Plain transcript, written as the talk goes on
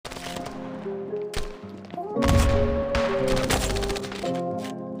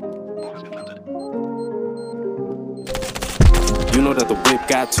know that the whip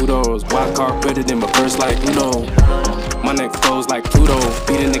got 2 doors. Wild card better than my verse like Uno. My neck flows like Pluto.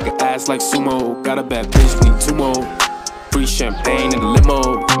 Beat a nigga ass like sumo. Got a bad bitch, need 2 more. Free champagne in the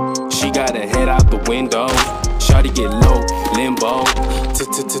limo. She got her head out the window. Shawty get low, limbo.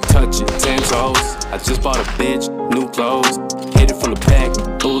 Touch it, 10 toes. I just bought a bitch, new clothes. Hit it from the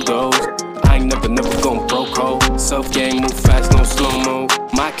back, bulldoze. I ain't never gon' broke hoe. Self game, move fast, no slow-mo.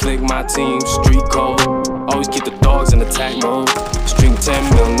 My clique, my team, street code. Always keep the dogs in attack mode. String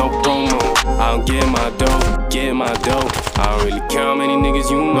 10 mil, no promo. I don't get my dough, get my dough. I don't really care how many niggas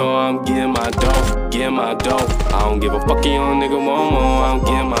you know. I'm getting my dough, get my dough. I don't give a fuck if your nigga want more. I'm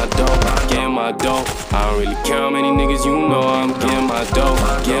getting my dough, get my dough. I don't really care how many niggas you know. I'm getting my dough,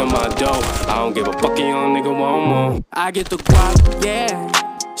 get my dough. I don't give a fuck if your nigga want more. I get the guap, yeah.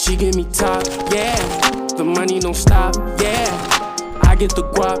 She give me top, yeah. The money don't stop, yeah. I get the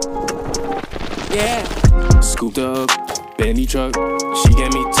guap, yeah. Scooped up, Bentley truck. She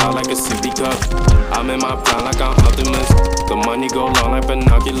gave me top like a sippy cup. I'm in my prime like I'm Optimus. The money go long like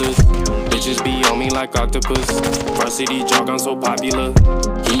binoculars. Bitches be on me like octopus. Varsity jog, I'm so popular.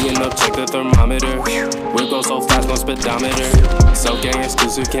 Heating up, check the thermometer. We go so fast, no speedometer. Self-gang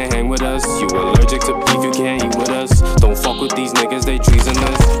exclusive, can't hang with us. You allergic to beef, you can't eat with us. Don't fuck with these niggas, they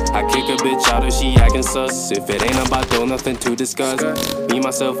treasonous. I kick a bitch out if she acting sus. If it ain't about dough, nothing to discuss. Me,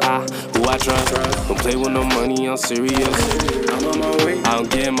 myself, who I trust. Don't play with no money, I'm serious. I'm on my way. I don't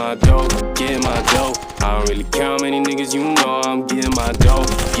get my dough, get my dough. I don't really care how many niggas you know. I'm getting my dough,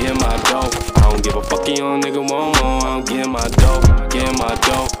 getting my dough. I don't give a fuck if your nigga want more. I'm getting my dough, getting my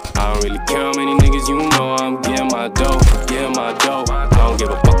dough. I don't really care how many niggas you know. I'm getting my dough, getting my dough. I don't give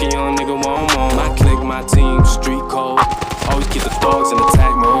a fuck if your nigga want more. My clique, my team, street code. Always keep the dogs in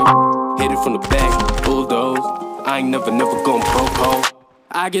attack mode. Hit it from the back, bulldoze. I ain't never gon' broke hoe.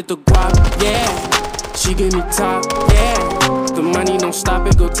 I get the guap, yeah. She give me top, yeah. The money don't stop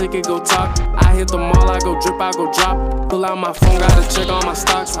it, go take it, go talk. I hit the mall, I go drip, I go drop. Pull out my phone, gotta check all my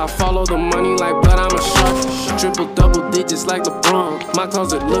stocks. I follow the money like blood, I'm a shark. Triple double digits like LeBron. My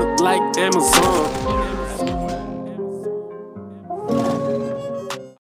closet look like Amazon.